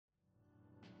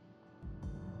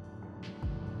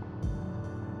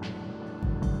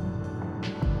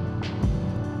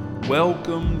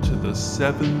Welcome to the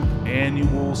 7th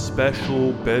annual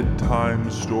special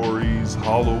Bedtime Stories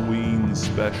Halloween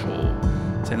special.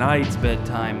 Tonight's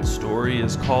bedtime story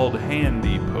is called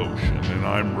Handy Potion, and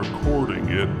I'm recording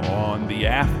it on the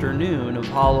afternoon of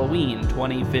Halloween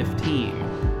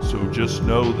 2015. So just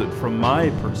know that from my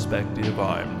perspective,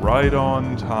 I'm right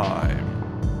on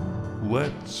time.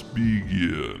 Let's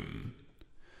begin.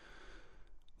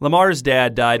 Lamar's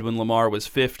dad died when Lamar was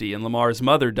 50, and Lamar's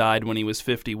mother died when he was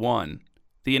 51.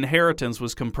 The inheritance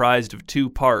was comprised of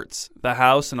two parts, the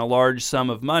house and a large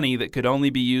sum of money that could only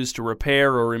be used to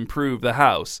repair or improve the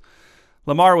house.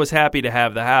 Lamar was happy to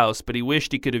have the house, but he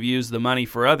wished he could have used the money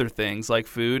for other things like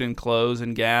food and clothes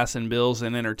and gas and bills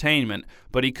and entertainment,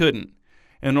 but he couldn't.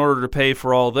 In order to pay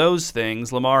for all those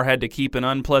things, Lamar had to keep an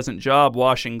unpleasant job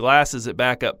washing glasses at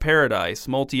Backup Paradise,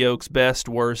 Multi-Oak's best,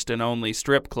 worst, and only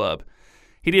strip club.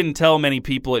 He didn't tell many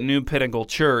people at New Pinnacle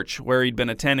Church, where he'd been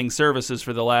attending services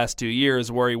for the last 2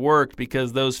 years, where he worked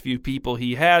because those few people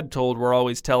he had told were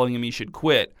always telling him he should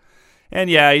quit.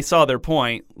 And yeah, he saw their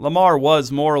point. Lamar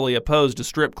was morally opposed to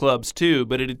strip clubs too,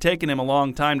 but it had taken him a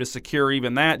long time to secure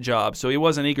even that job, so he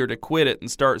wasn't eager to quit it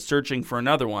and start searching for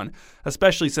another one,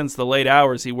 especially since the late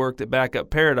hours he worked at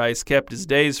Backup Paradise kept his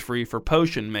days free for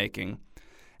potion making.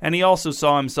 And he also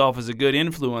saw himself as a good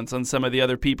influence on some of the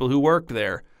other people who worked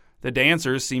there. The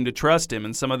dancers seemed to trust him,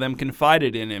 and some of them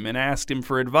confided in him and asked him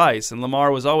for advice, and Lamar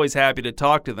was always happy to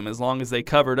talk to them as long as they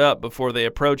covered up before they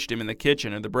approached him in the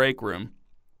kitchen or the break room.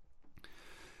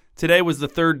 Today was the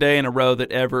third day in a row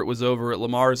that Everett was over at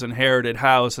Lamar's inherited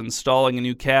house installing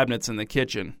new cabinets in the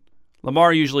kitchen.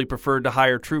 Lamar usually preferred to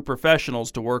hire true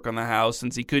professionals to work on the house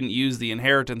since he couldn't use the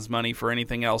inheritance money for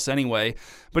anything else anyway,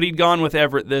 but he'd gone with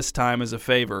Everett this time as a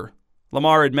favor.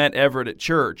 Lamar had met Everett at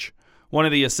church. One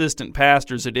of the assistant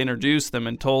pastors had introduced them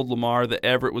and told Lamar that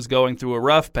Everett was going through a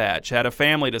rough patch, had a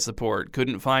family to support,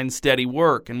 couldn't find steady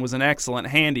work, and was an excellent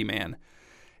handyman.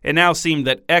 It now seemed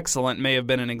that excellent may have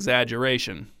been an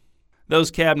exaggeration.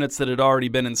 Those cabinets that had already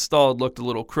been installed looked a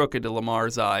little crooked to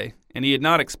Lamar's eye, and he had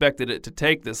not expected it to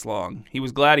take this long. He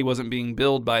was glad he wasn't being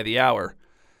billed by the hour.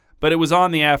 But it was on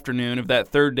the afternoon of that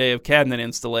third day of cabinet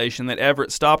installation that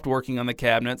Everett stopped working on the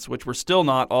cabinets, which were still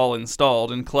not all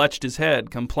installed, and clutched his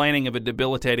head, complaining of a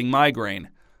debilitating migraine.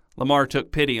 Lamar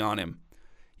took pity on him.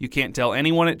 "You can't tell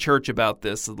anyone at church about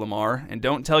this," said Lamar, "and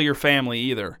don't tell your family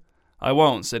either." "I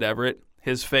won't," said Everett,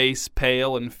 his face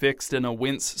pale and fixed in a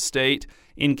wince state,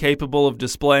 incapable of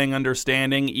displaying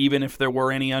understanding, even if there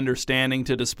were any understanding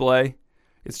to display.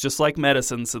 "It's just like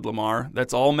medicine," said Lamar.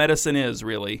 "That's all medicine is,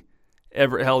 really."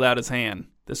 Everett held out his hand.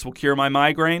 "This will cure my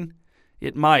migraine?"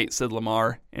 "It might," said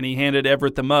Lamar, and he handed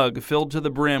Everett the mug filled to the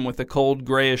brim with a cold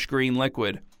grayish-green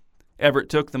liquid. Everett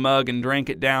took the mug and drank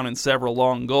it down in several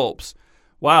long gulps.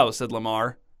 "Wow," said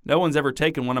Lamar. "No one's ever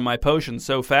taken one of my potions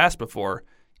so fast before.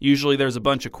 Usually there's a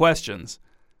bunch of questions."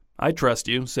 "I trust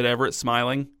you," said Everett,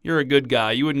 smiling. "You're a good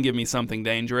guy. You wouldn't give me something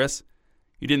dangerous."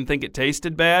 "You didn't think it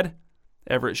tasted bad?"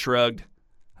 Everett shrugged.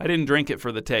 "I didn't drink it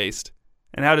for the taste."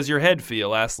 "And how does your head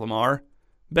feel?" asked Lamar.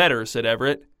 "Better," said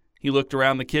Everett. He looked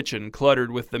around the kitchen, cluttered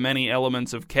with the many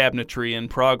elements of cabinetry in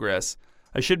progress.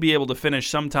 "I should be able to finish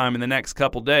sometime in the next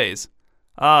couple days."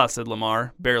 "Ah," said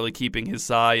Lamar, barely keeping his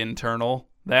sigh internal.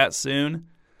 "That soon?"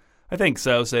 "I think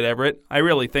so," said Everett. "I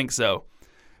really think so.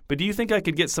 But do you think I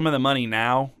could get some of the money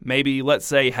now? Maybe, let's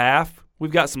say, half?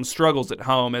 We've got some struggles at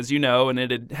home, as you know, and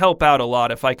it'd help out a lot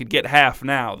if I could get half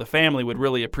now. The family would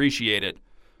really appreciate it."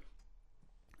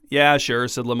 "Yeah, sure,"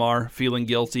 said Lamar, feeling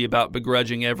guilty about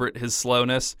begrudging Everett his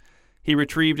slowness. He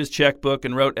retrieved his checkbook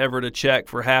and wrote Everett a check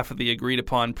for half of the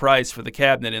agreed-upon price for the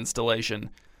cabinet installation.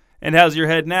 "And how's your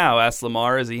head now?" asked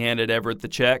Lamar as he handed Everett the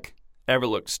check.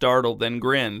 Everett looked startled, then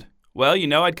grinned. "Well,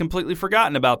 I'd completely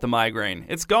forgotten about the migraine.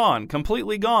 It's gone,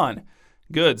 completely gone."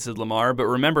 "Good," said Lamar, "but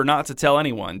remember not to tell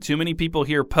anyone. Too many people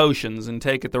hear potions and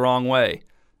take it the wrong way."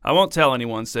 "I won't tell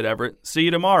anyone," said Everett. "See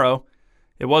you tomorrow."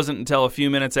 It wasn't until a few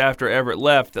minutes after Everett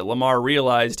left that Lamar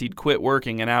realized he'd quit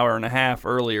working an hour and a half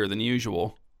earlier than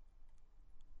usual.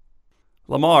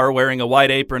 Lamar, wearing a white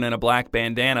apron and a black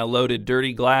bandana, loaded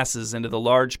dirty glasses into the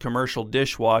large commercial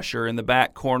dishwasher in the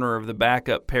back corner of the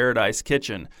Backup Paradise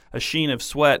kitchen, a sheen of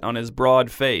sweat on his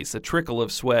broad face, a trickle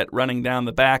of sweat running down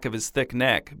the back of his thick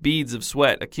neck, beads of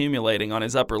sweat accumulating on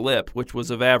his upper lip, which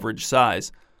was of average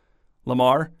size.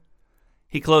 "Lamar?"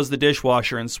 He closed the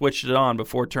dishwasher and switched it on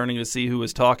before turning to see who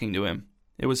was talking to him.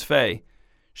 It was Faye.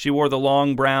 She wore the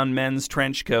long brown men's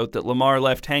trench coat that Lamar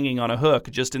left hanging on a hook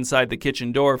just inside the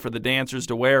kitchen door for the dancers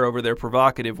to wear over their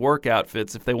provocative work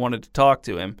outfits if they wanted to talk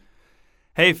to him.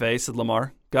 "Hey, Faye," said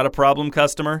Lamar. "Got a problem,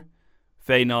 customer?"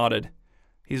 Faye nodded.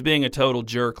 "He's being a total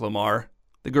jerk, Lamar."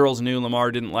 The girls knew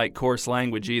Lamar didn't like coarse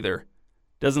language either.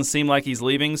 "Doesn't seem like he's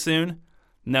leaving soon?"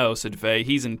 "No," said Faye.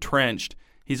 "He's entrenched.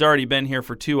 He's already been here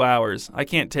for 2 hours. I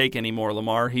can't take any more,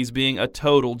 Lamar. He's being a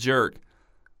total jerk."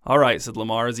 "All right," said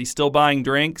Lamar. "Is he still buying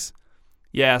drinks?"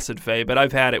 "Yeah," said Faye, "but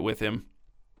I've had it with him."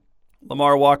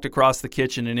 Lamar walked across the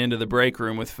kitchen and into the break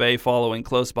room, with Faye following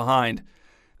close behind.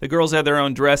 The girls had their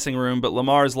own dressing room, but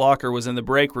Lamar's locker was in the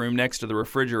break room next to the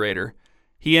refrigerator.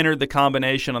 He entered the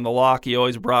combination on the lock he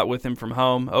always brought with him from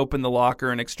home, opened the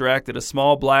locker, and extracted a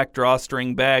small black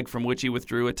drawstring bag from which he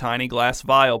withdrew a tiny glass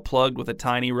vial plugged with a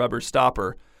tiny rubber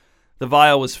stopper. The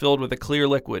vial was filled with a clear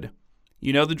liquid.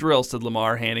 "You know the drill," said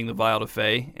Lamar, handing the vial to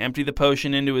Faye. "Empty the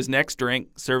potion into his next drink,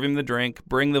 serve him the drink,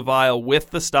 bring the vial with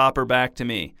the stopper back to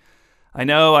me." I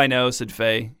know, said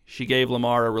Faye. She gave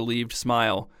Lamar a relieved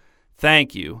smile.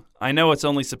 "Thank you. I know it's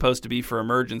only supposed to be for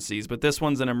emergencies, but this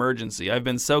one's an emergency. I've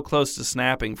been so close to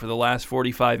snapping for the last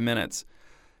 45 minutes.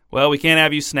 "Well, we can't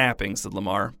have you snapping," said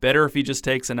Lamar. "Better if he just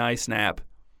takes a nice nap."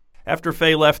 After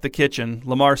Faye left the kitchen,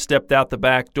 Lamar stepped out the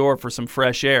back door for some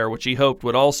fresh air, which he hoped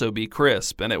would also be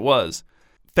crisp, and it was.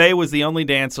 Faye was the only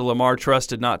dancer Lamar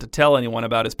trusted not to tell anyone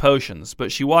about his potions,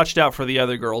 but she watched out for the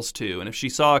other girls too, and if she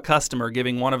saw a customer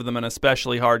giving one of them an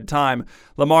especially hard time,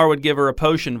 Lamar would give her a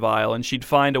potion vial and she'd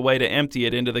find a way to empty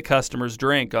it into the customer's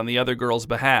drink on the other girl's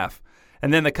behalf.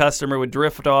 And then the customer would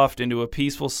drift off into a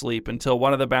peaceful sleep until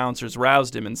one of the bouncers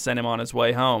roused him and sent him on his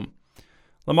way home.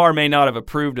 Lamar may not have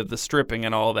approved of the stripping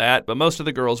and all that, but most of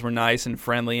the girls were nice and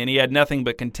friendly, and he had nothing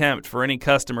but contempt for any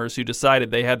customers who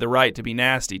decided they had the right to be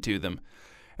nasty to them.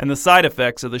 And the side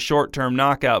effects of the short-term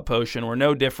knockout potion were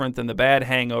no different than the bad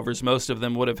hangovers most of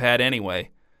them would have had anyway.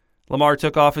 Lamar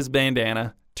took off his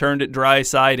bandana, turned it dry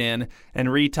side in, and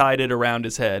retied it around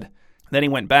his head. Then he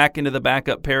went back into the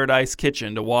Backup Paradise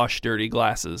kitchen to wash dirty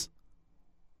glasses.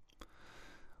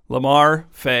 Lamar,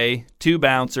 Faye, 2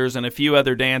 bouncers, and a few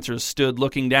other dancers stood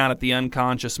looking down at the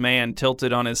unconscious man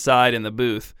tilted on his side in the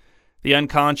booth. The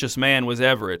unconscious man was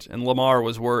Everett, and Lamar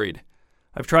was worried.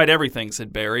 "I've tried everything,"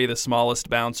 said Barry, the smallest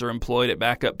bouncer employed at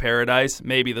Backup Paradise,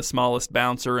 maybe the smallest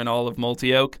bouncer in all of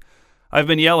Multioak. "I've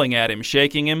been yelling at him,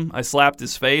 shaking him. I slapped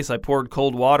his face, I poured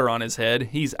cold water on his head.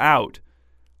 He's out."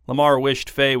 Lamar wished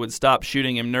Faye would stop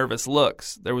shooting him nervous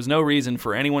looks. There was no reason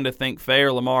for anyone to think Faye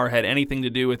or Lamar had anything to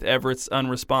do with Everett's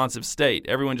unresponsive state.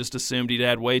 Everyone just assumed he'd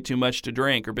had way too much to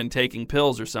drink or been taking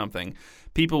pills or something.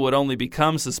 People would only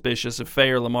become suspicious if Faye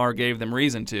or Lamar gave them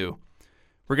reason to.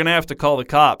 "We're going to have to call the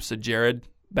cops," said Jared,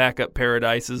 Backup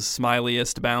Paradise's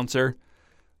smiliest bouncer.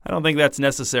 "I don't think that's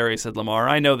necessary," said Lamar.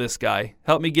 "I know this guy.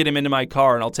 Help me get him into my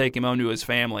car and I'll take him home to his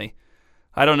family."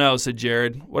 "I don't know," said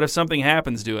Jared. "What if something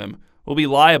happens to him? We'll be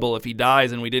liable if he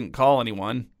dies and we didn't call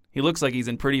anyone. He looks like he's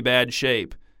in pretty bad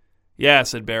shape." "Yeah,"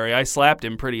 said Barry. "I slapped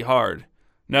him pretty hard."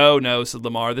 No, said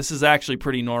Lamar. "This is actually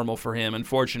pretty normal for him,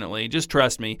 unfortunately. Just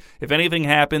trust me. If anything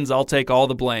happens, I'll take all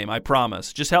the blame, I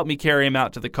promise. Just help me carry him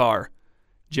out to the car."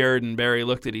 Jared and Barry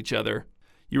looked at each other.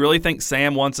 "You really think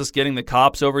Sam wants us getting the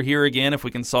cops over here again if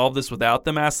we can solve this without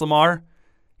them?" asked Lamar.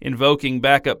 Invoking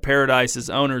Backup Paradise's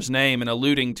owner's name and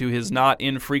alluding to his not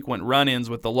infrequent run-ins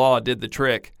with the law did the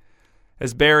trick.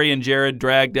 As Barry and Jared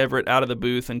dragged Everett out of the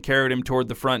booth and carried him toward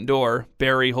the front door,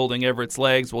 Barry holding Everett's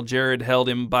legs while Jared held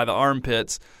him by the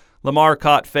armpits, Lamar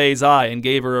caught Faye's eye and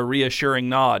gave her a reassuring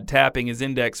nod, tapping his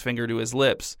index finger to his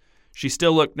lips. She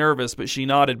still looked nervous, but she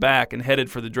nodded back and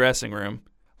headed for the dressing room.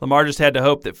 Lamar just had to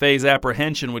hope that Faye's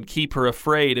apprehension would keep her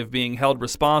afraid of being held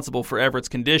responsible for Everett's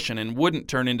condition and wouldn't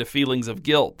turn into feelings of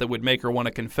guilt that would make her want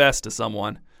to confess to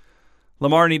someone.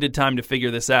 Lamar needed time to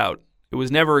figure this out. It was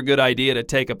never a good idea to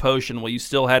take a potion while you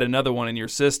still had another one in your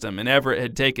system, and Everett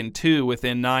had taken 2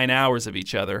 within 9 hours of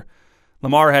each other.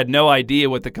 Lamar had no idea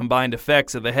what the combined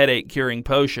effects of the headache-curing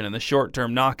potion and the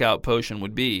short-term knockout potion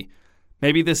would be.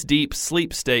 Maybe this deep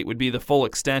sleep state would be the full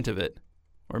extent of it.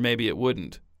 Or maybe it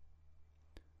wouldn't.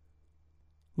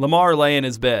 Lamar lay in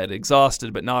his bed,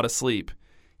 exhausted but not asleep.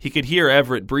 He could hear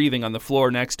Everett breathing on the floor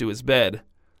next to his bed.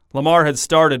 Lamar had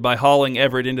started by hauling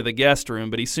Everett into the guest room,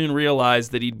 but he soon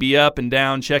realized that he'd be up and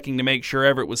down checking to make sure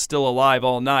Everett was still alive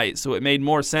all night, so it made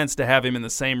more sense to have him in the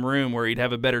same room where he'd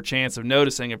have a better chance of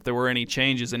noticing if there were any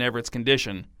changes in Everett's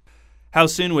condition. How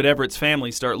soon would Everett's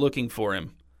family start looking for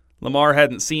him? Lamar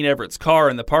hadn't seen Everett's car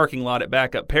in the parking lot at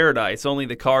Backup Paradise, only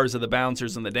the cars of the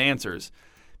bouncers and the dancers.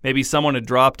 Maybe someone had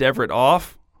dropped Everett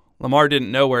off? Lamar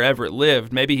didn't know where Everett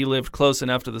lived. Maybe he lived close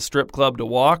enough to the strip club to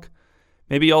walk.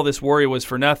 Maybe all this worry was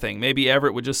for nothing. Maybe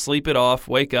Everett would just sleep it off,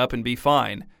 wake up, and be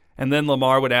fine. And then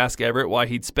Lamar would ask Everett why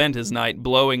he'd spent his night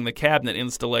blowing the cabinet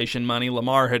installation money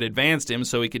Lamar had advanced him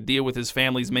so he could deal with his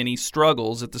family's many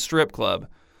struggles at the strip club.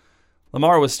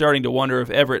 Lamar was starting to wonder if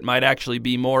Everett might actually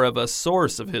be more of a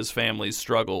source of his family's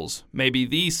struggles, maybe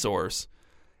the source.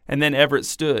 And then Everett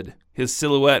stood, his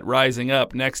silhouette rising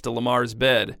up next to Lamar's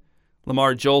bed.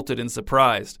 Lamar jolted in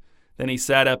surprise. Then he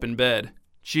sat up in bed.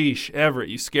 "Sheesh, Everett,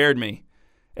 you scared me."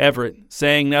 Everett,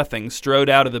 saying nothing, strode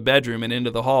out of the bedroom and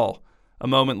into the hall. A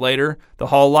moment later, the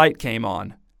hall light came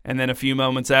on, and then a few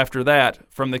moments after that,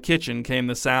 from the kitchen came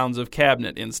the sounds of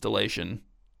cabinet installation.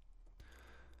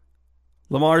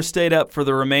 Lamar stayed up for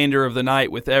the remainder of the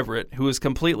night with Everett, who was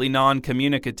completely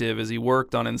non-communicative as he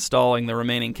worked on installing the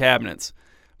remaining cabinets.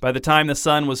 By the time the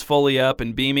sun was fully up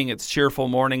and beaming its cheerful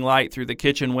morning light through the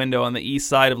kitchen window on the east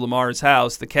side of Lamar's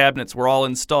house, the cabinets were all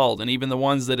installed, and even the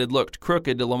ones that had looked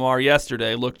crooked to Lamar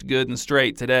yesterday looked good and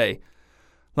straight today.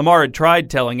 Lamar had tried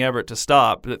telling Everett to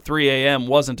stop, but 3 a.m.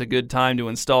 wasn't a good time to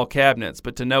install cabinets,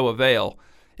 but to no avail.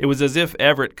 It was as if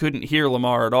Everett couldn't hear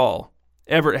Lamar at all.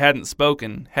 Everett hadn't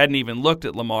spoken, hadn't even looked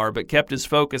at Lamar, but kept his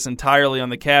focus entirely on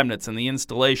the cabinets and the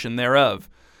installation thereof.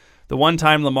 The one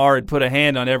time Lamar had put a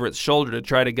hand on Everett's shoulder to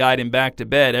try to guide him back to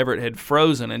bed, Everett had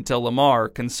frozen until Lamar,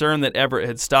 concerned that Everett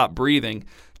had stopped breathing,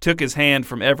 took his hand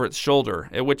from Everett's shoulder,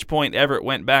 at which point Everett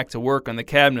went back to work on the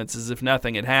cabinets as if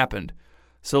nothing had happened.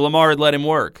 So Lamar had let him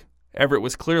work. Everett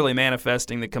was clearly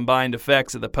manifesting the combined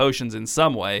effects of the potions in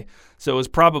some way, so it was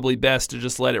probably best to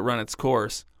just let it run its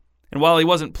course. And while he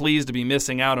wasn't pleased to be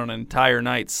missing out on an entire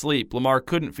night's sleep, Lamar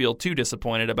couldn't feel too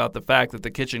disappointed about the fact that the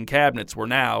kitchen cabinets were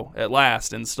now, at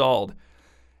last, installed.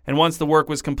 And once the work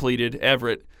was completed,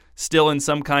 Everett, still in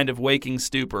some kind of waking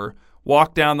stupor,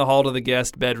 walked down the hall to the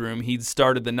guest bedroom he'd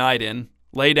started the night in,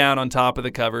 lay down on top of the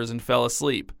covers, and fell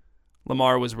asleep.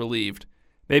 Lamar was relieved.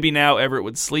 Maybe now Everett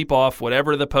would sleep off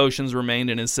whatever of the potions remained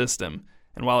in his system,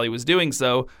 and while he was doing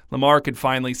so, Lamar could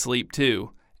finally sleep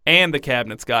too. And the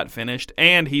cabinets got finished,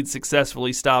 and he'd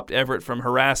successfully stopped Everett from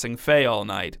harassing Faye all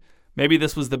night. Maybe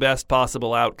this was the best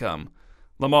possible outcome.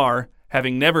 Lamar,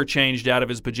 having never changed out of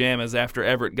his pajamas after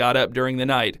Everett got up during the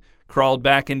night, crawled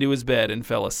back into his bed and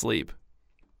fell asleep.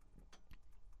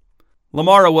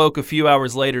 Lamar awoke a few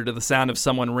hours later to the sound of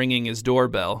someone ringing his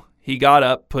doorbell. He got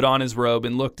up, put on his robe,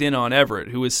 and looked in on Everett,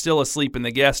 who was still asleep in the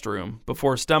guest room,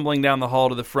 before stumbling down the hall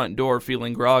to the front door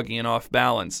feeling groggy and off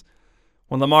balance.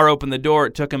 When Lamar opened the door,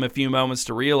 it took him a few moments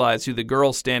to realize who the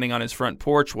girl standing on his front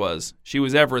porch was. She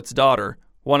was Everett's daughter,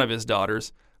 one of his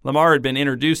daughters. Lamar had been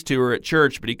introduced to her at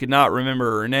church, but he could not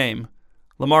remember her name.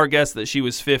 Lamar guessed that she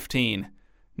was 15.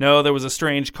 No, there was a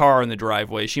strange car in the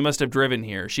driveway. She must have driven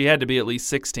here. She had to be at least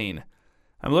 16.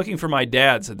 "I'm looking for my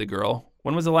dad," said the girl.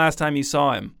 "When was the last time you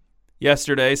saw him?"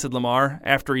 "Yesterday," said Lamar,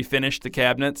 "after he finished the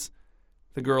cabinets."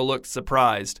 The girl looked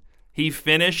surprised. "He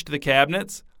finished the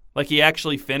cabinets? Like he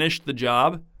actually finished the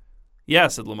job?" "Yeah,"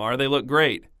 said Lamar, "they look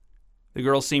great." The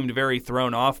girl seemed very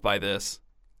thrown off by this.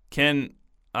 "Can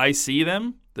I see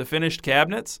them? The finished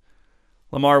cabinets?"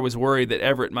 Lamar was worried that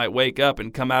Everett might wake up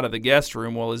and come out of the guest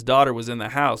room while his daughter was in the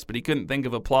house, but he couldn't think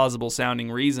of a plausible-sounding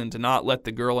reason to not let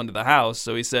the girl into the house,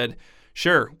 so he said,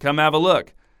 "Sure, come have a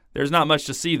look. There's not much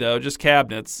to see, though, just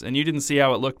cabinets, and you didn't see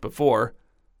how it looked before."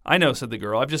 "I know," said the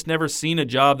girl. "I've just never seen a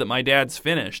job that my dad's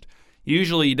finished.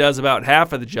 Usually he does about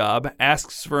half of the job,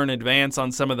 asks for an advance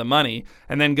on some of the money,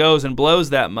 and then goes and blows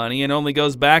that money and only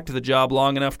goes back to the job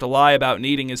long enough to lie about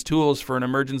needing his tools for an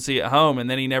emergency at home, and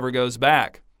then he never goes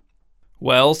back."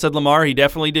 "Well," said Lamar, "he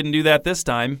definitely didn't do that this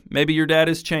time. Maybe your dad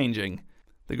is changing."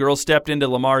 The girl stepped into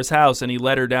Lamar's house and he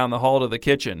led her down the hall to the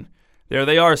kitchen. "There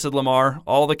they are," said Lamar,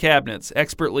 "all the cabinets,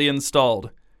 expertly installed."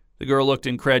 The girl looked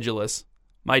incredulous.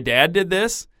 "My dad did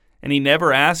this? And he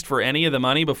never asked for any of the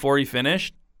money before he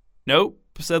finished?" "Nope,"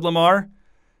 said Lamar.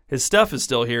 "His stuff is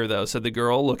still here, though," said the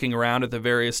girl, looking around at the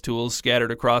various tools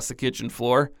scattered across the kitchen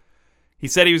floor. "He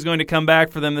said he was going to come back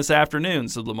for them this afternoon,"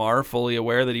 said Lamar, fully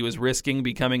aware that he was risking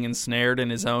becoming ensnared in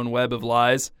his own web of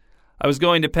lies. "I was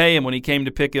going to pay him when he came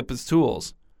to pick up his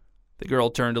tools." The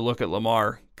girl turned to look at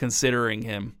Lamar, considering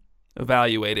him,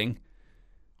 evaluating.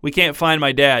 "We can't find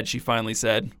my dad," she finally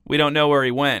said. "We don't know where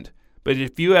he went. But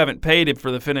if you haven't paid him for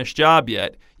the finished job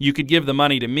yet, you could give the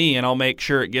money to me and I'll make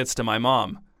sure it gets to my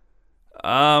mom."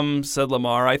 Said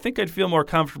Lamar, "I think I'd feel more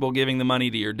comfortable giving the money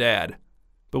to your dad."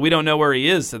 "But we don't know where he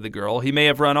is," said the girl. "He may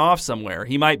have run off somewhere.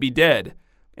 He might be dead.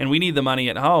 And we need the money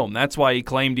at home. That's why he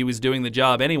claimed he was doing the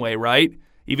job anyway, right?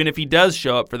 Even if he does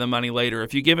show up for the money later,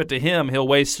 if you give it to him, he'll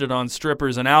waste it on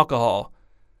strippers and alcohol."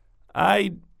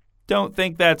 "I don't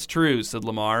think that's true," said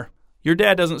Lamar. "Your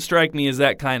dad doesn't strike me as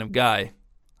that kind of guy."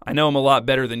 "I know him a lot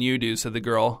better than you do," said the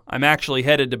girl. "I'm actually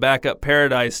headed to Backup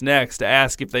Paradise next to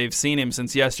ask if they've seen him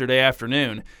since yesterday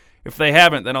afternoon. If they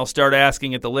haven't, then I'll start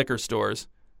asking at the liquor stores."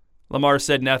 Lamar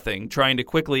said nothing, trying to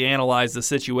quickly analyze the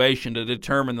situation to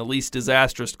determine the least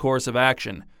disastrous course of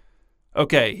action.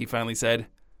 Okay, he finally said.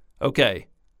 Okay.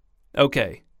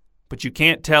 But you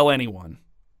can't tell anyone.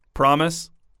 Promise?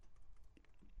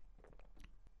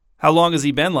 How long has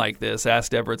he been like this?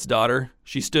 Asked Everett's daughter.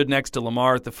 She stood next to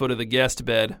Lamar at the foot of the guest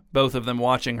bed, both of them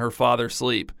watching her father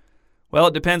sleep. Well,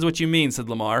 it depends what you mean, said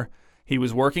Lamar. He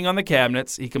was working on the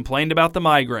cabinets. He complained about the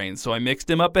migraine, so I mixed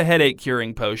him up a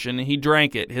headache-curing potion. He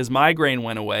drank it. His migraine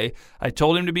went away. I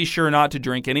told him to be sure not to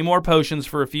drink any more potions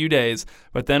for a few days,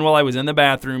 but then while I was in the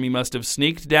bathroom, he must have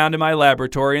sneaked down to my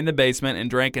laboratory in the basement and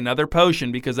drank another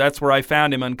potion because that's where I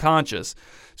found him unconscious.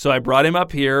 So I brought him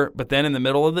up here, but then in the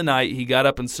middle of the night, he got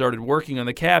up and started working on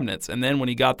the cabinets, and then when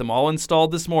he got them all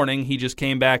installed this morning, he just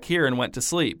came back here and went to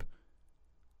sleep.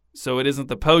 So it isn't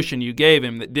the potion you gave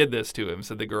him that did this to him,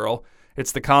 said the girl.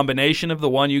 It's the combination of the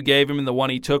one you gave him and the one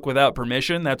he took without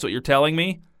permission? That's what you're telling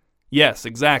me? Yes,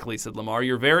 exactly, said Lamar.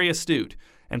 You're very astute.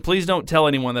 And please don't tell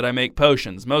anyone that I make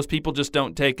potions. Most people just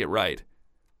don't take it right.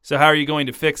 So how are you going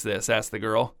to fix this? Asked the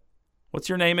girl. What's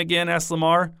your name again? Asked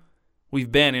Lamar.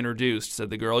 We've been introduced, said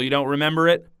the girl. You don't remember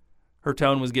it? Her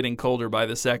tone was getting colder by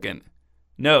the second.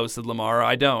 No, said Lamar,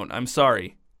 I don't. I'm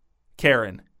sorry.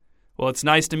 Karen. Well, it's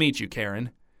nice to meet you,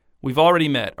 Karen. We've already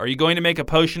met. Are you going to make a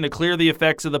potion to clear the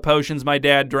effects of the potions my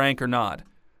dad drank or not?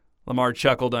 Lamar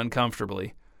chuckled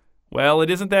uncomfortably. Well,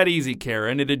 it isn't that easy,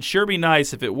 Karen. It'd sure be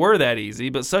nice if it were that easy,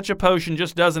 but such a potion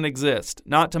just doesn't exist.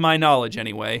 Not to my knowledge,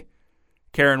 anyway.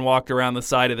 Karen walked around the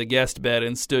side of the guest bed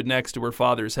and stood next to her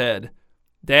father's head.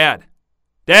 Dad!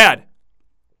 Dad!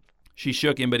 She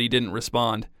shook him, but he didn't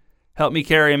respond. Help me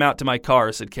carry him out to my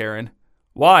car, said Karen.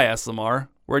 Why? Asked Lamar.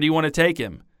 Where do you want to take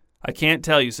him? I can't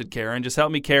tell you, said Karen. Just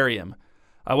help me carry him.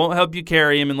 I won't help you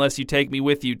carry him unless you take me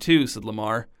with you, too, said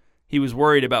Lamar. He was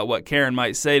worried about what Karen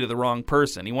might say to the wrong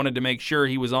person. He wanted to make sure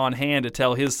he was on hand to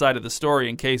tell his side of the story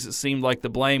in case it seemed like the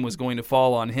blame was going to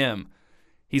fall on him.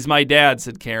 He's my dad,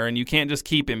 said Karen. You can't just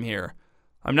keep him here.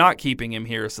 I'm not keeping him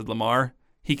here, said Lamar.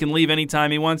 He can leave any time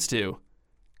he wants to.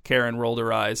 Karen rolled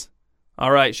her eyes.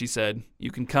 All right, she said. You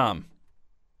can come.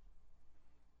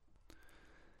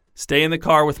 Stay in the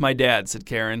car with my dad, said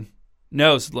Karen.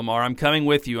 No, said Lamar, I'm coming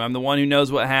with you. I'm the one who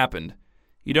knows what happened.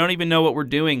 You don't even know what we're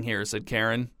doing here, said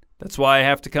Karen. That's why I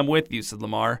have to come with you, said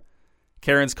Lamar.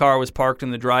 Karen's car was parked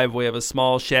in the driveway of a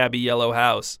small, shabby yellow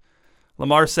house.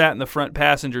 Lamar sat in the front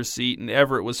passenger seat and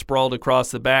Everett was sprawled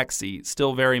across the back seat,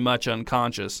 still very much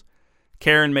unconscious.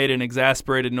 Karen made an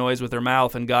exasperated noise with her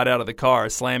mouth and got out of the car,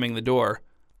 slamming the door.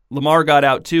 Lamar got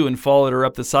out too and followed her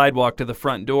up the sidewalk to the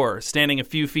front door, standing a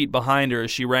few feet behind her as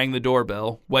she rang the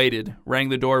doorbell, waited, rang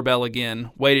the doorbell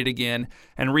again, waited again,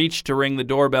 and reached to ring the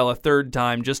doorbell a third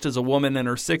time just as a woman in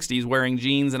her 60s wearing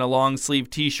jeans and a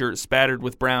long-sleeved t-shirt spattered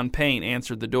with brown paint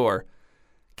answered the door.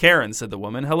 Karen, said the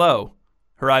woman, hello.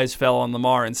 Her eyes fell on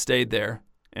Lamar and stayed there.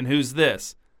 And who's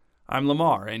this? I'm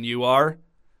Lamar, and you are?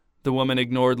 The woman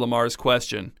ignored Lamar's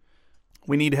question.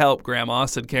 We need help, Grandma,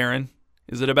 said Karen.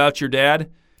 Is it about your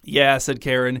dad? Yeah, said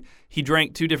Karen. He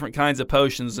drank 2 different kinds of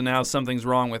potions and now something's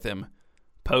wrong with him.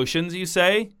 Potions, you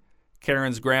say?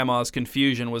 Karen's grandma's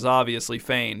confusion was obviously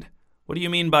feigned. What do you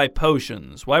mean by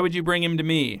potions? Why would you bring him to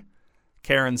me?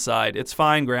 Karen sighed. It's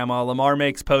fine, Grandma. Lamar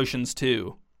makes potions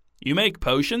too. You make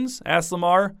potions? Asked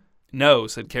Lamar. No,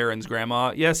 said Karen's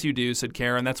grandma. Yes, you do, said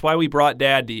Karen. That's why we brought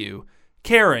Dad to you.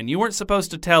 Karen, you weren't supposed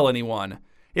to tell anyone.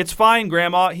 It's fine,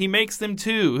 Grandma. He makes them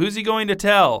too. Who's he going to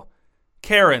tell?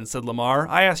 Karen, said Lamar,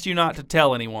 I asked you not to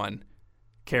tell anyone.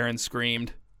 Karen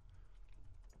screamed.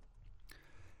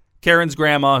 Karen's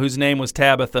grandma, whose name was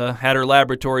Tabitha, had her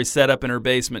laboratory set up in her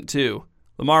basement too.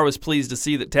 Lamar was pleased to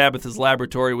see that Tabitha's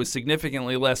laboratory was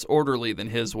significantly less orderly than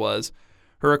his was.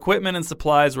 Her equipment and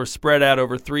supplies were spread out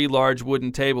over 3 large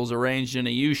wooden tables arranged in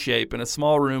a U-shape in a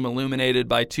small room illuminated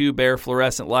by 2 bare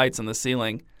fluorescent lights on the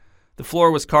ceiling. The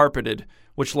floor was carpeted,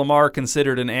 which Lamar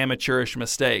considered an amateurish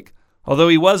mistake. Although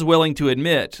he was willing to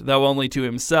admit, though only to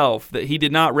himself, that he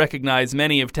did not recognize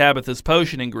many of Tabitha's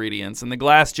potion ingredients, and the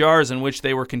glass jars in which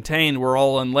they were contained were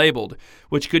all unlabeled,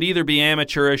 which could either be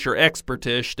amateurish or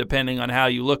expertish, depending on how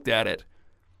you looked at it.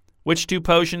 Which 2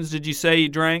 potions did you say you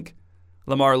drank?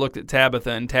 Lamar looked at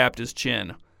Tabitha and tapped his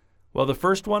chin. Well, the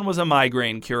first one was a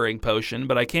migraine-curing potion,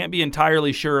 but I can't be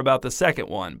entirely sure about the second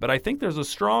one, but I think there's a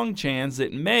strong chance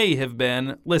it may have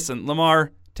been... Listen,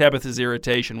 Lamar, Tabitha's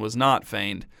irritation was not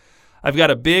feigned. I've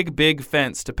got a big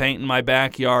fence to paint in my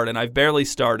backyard, and I've barely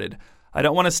started. I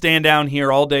don't want to stand down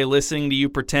here all day listening to you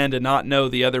pretend to not know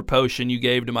the other potion you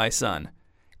gave to my son.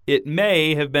 It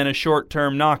may have been a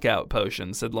short-term knockout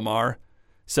potion, said Lamar.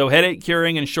 So headache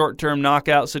curing and short-term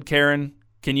knockout, said Karen.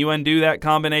 Can you undo that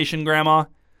combination, Grandma?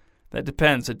 That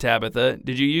depends, said Tabitha.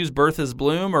 Did you use Bertha's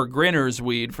Bloom or Grinner's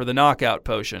Weed for the knockout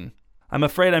potion? I'm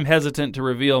afraid I'm hesitant to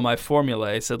reveal my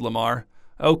formulae, said Lamar.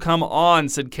 Oh, come on,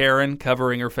 said Karen,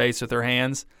 covering her face with her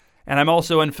hands. And I'm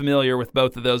also unfamiliar with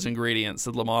both of those ingredients,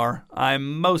 said Lamar.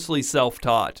 I'm mostly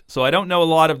self-taught, so I don't know a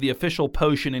lot of the official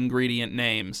potion ingredient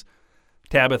names.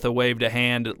 Tabitha waved a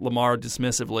hand at Lamar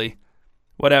dismissively.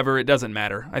 Whatever, it doesn't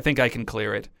matter. I think I can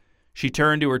clear it. She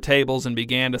turned to her tables and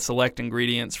began to select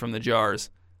ingredients from the jars.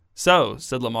 So,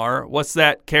 said Lamar, what's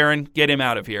that, Karen? Get him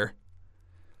out of here.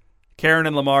 Karen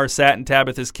and Lamar sat in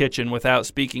Tabitha's kitchen without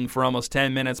speaking for almost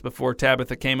 10 minutes before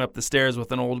Tabitha came up the stairs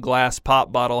with an old glass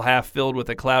pop bottle half filled with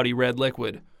a cloudy red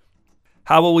liquid.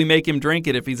 How will we make him drink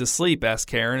it if he's asleep? Asked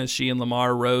Karen as she and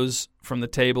Lamar rose from the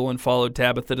table and followed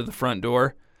Tabitha to the front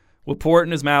door. We'll pour it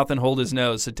in his mouth and hold his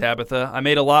nose, said Tabitha. I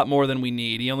made a lot more than we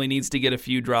need. He only needs to get a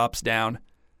few drops down.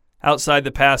 Outside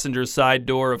the passenger's side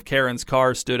door of Karen's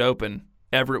car stood open.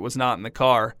 Everett was not in the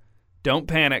car. Don't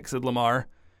panic, said Lamar.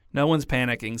 No one's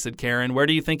panicking, said Karen. Where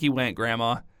do you think he went,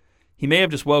 Grandma? He may have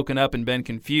just woken up and been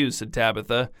confused, said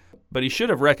Tabitha. But he should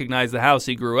have recognized the house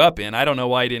he grew up in. I don't know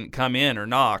why he didn't come in or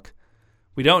knock.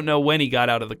 We don't know when he got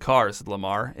out of the car, said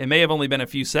Lamar. It may have only been a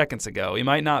few seconds ago. He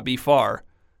might not be far.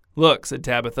 Look, said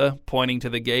Tabitha, pointing to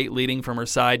the gate leading from her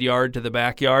side yard to the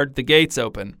backyard. The gate's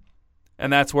open.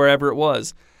 And that's where Everett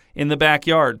was. In the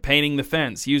backyard, painting the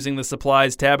fence, using the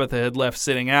supplies Tabitha had left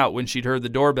sitting out when she'd heard the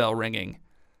doorbell ringing.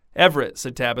 Everett,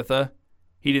 said Tabitha.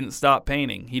 He didn't stop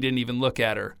painting. He didn't even look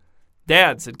at her.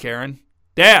 Dad, said Karen.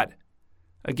 Dad!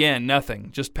 Again,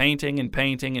 nothing. Just painting and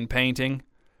painting and painting.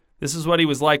 This is what he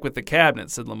was like with the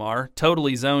cabinets, said Lamar.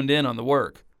 Totally zoned in on the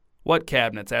work. What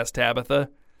cabinets? Asked Tabitha.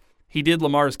 He did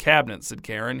Lamar's cabinets, said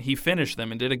Karen. He finished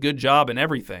them and did a good job in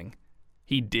everything.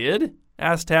 He did?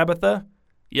 Asked Tabitha.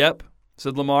 Yep,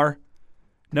 said Lamar.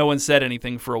 No one said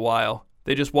anything for a while.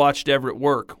 They just watched Everett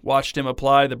work, watched him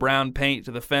apply the brown paint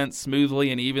to the fence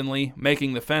smoothly and evenly,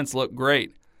 making the fence look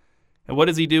great. And what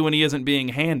does he do when he isn't being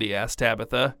handy? Asked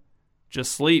Tabitha.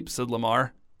 Just sleep, said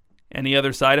Lamar. Any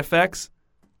other side effects?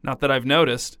 Not that I've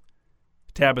noticed.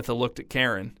 Tabitha looked at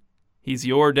Karen. He's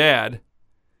your dad.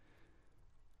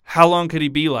 How long could he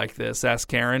be like this? Asked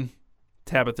Karen.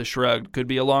 Tabitha shrugged. Could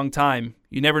be a long time.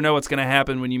 You never know what's going to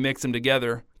happen when you mix them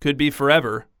together. Could be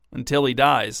forever, until he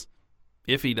dies.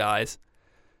 If he dies.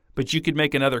 But you could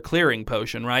make another clearing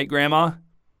potion, right, Grandma?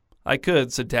 I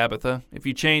could, said Tabitha, if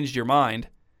you changed your mind.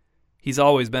 He's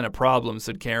always been a problem,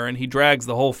 said Karen. He drags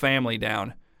the whole family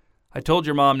down. I told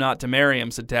your mom not to marry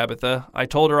him, said Tabitha. I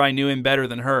told her I knew him better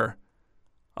than her.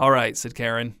 All right, said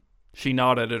Karen. She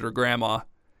nodded at her grandma.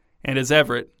 And as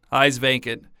Everett, eyes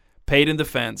vacant, paid in the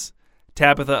fence,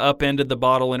 Tabitha upended the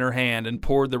bottle in her hand and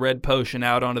poured the red potion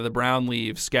out onto the brown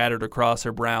leaves scattered across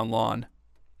her brown lawn.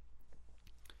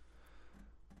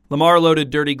 Lamar loaded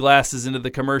dirty glasses into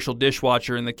the commercial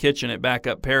dishwasher in the kitchen at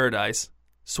Backup Paradise.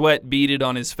 Sweat beaded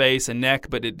on his face and neck,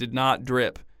 but it did not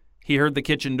drip. He heard the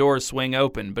kitchen door swing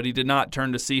open, but he did not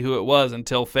turn to see who it was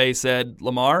until Faye said,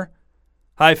 Lamar?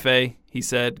 Hi, Faye, he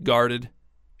said, guarded.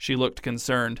 She looked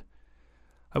concerned.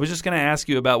 I was just going to ask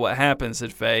you about what happened,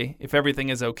 said Faye, if everything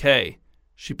is okay.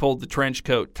 She pulled the trench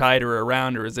coat tighter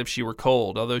around her as if she were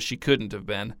cold, although she couldn't have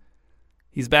been.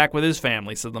 He's back with his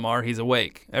family, said Lamar. He's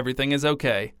awake. Everything is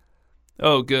okay.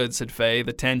 Oh, good, said Faye,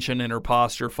 the tension in her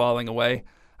posture falling away.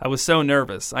 I was so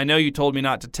nervous. I know you told me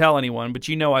not to tell anyone, but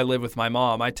you know I live with my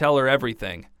mom. I tell her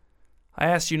everything. I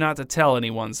asked you not to tell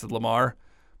anyone, said Lamar.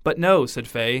 But no, said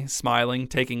Faye, smiling,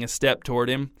 taking a step toward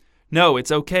him. No,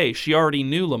 it's okay. She already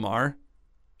knew, Lamar.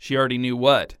 She already knew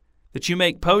what? That you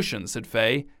make potions, said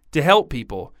Faye, to help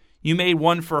people. You made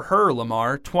one for her,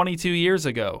 Lamar, 22 years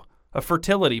ago. A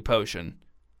fertility potion.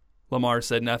 Lamar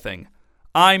said nothing.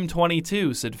 I'm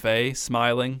 22, said Faye,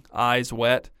 smiling, eyes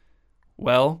wet.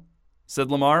 Well, said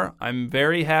Lamar, I'm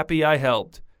very happy I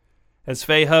helped. As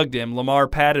Faye hugged him, Lamar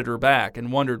patted her back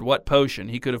and wondered what potion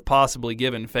he could have possibly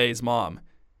given Faye's mom.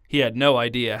 He had no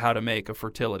idea how to make a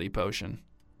fertility potion.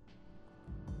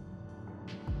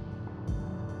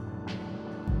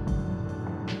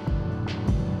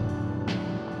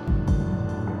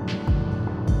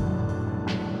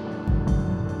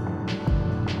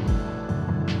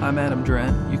 I'm Adam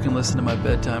Drent. You can listen to my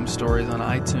bedtime stories on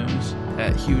iTunes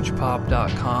at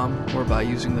hugepop.com or by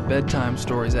using the Bedtime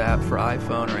Stories app for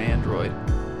iPhone or Android.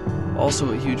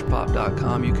 Also at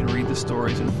hugepop.com you can read the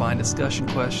stories and find discussion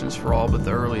questions for all but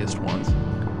the earliest ones.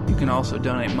 You can also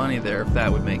donate money there if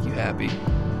that would make you happy.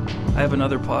 I have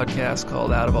another podcast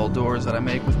called Out of All Doors that I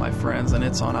make with my friends, and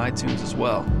it's on iTunes as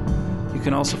well. You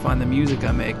can also find the music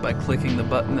I make by clicking the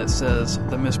button that says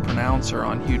The Mispronouncer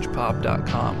on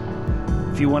hugepop.com.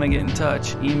 If you want to get in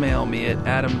touch, email me at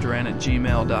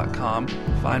adamdren@gmail.com.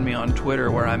 Find me on Twitter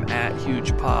where I'm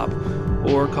 @hugepop,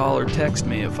 or call or text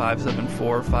me at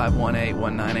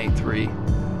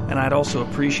 574-518-1983. And I'd also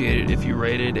appreciate it if you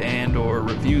rated and or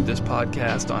reviewed this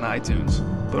podcast on iTunes,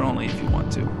 but only if you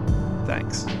want to.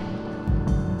 Thanks.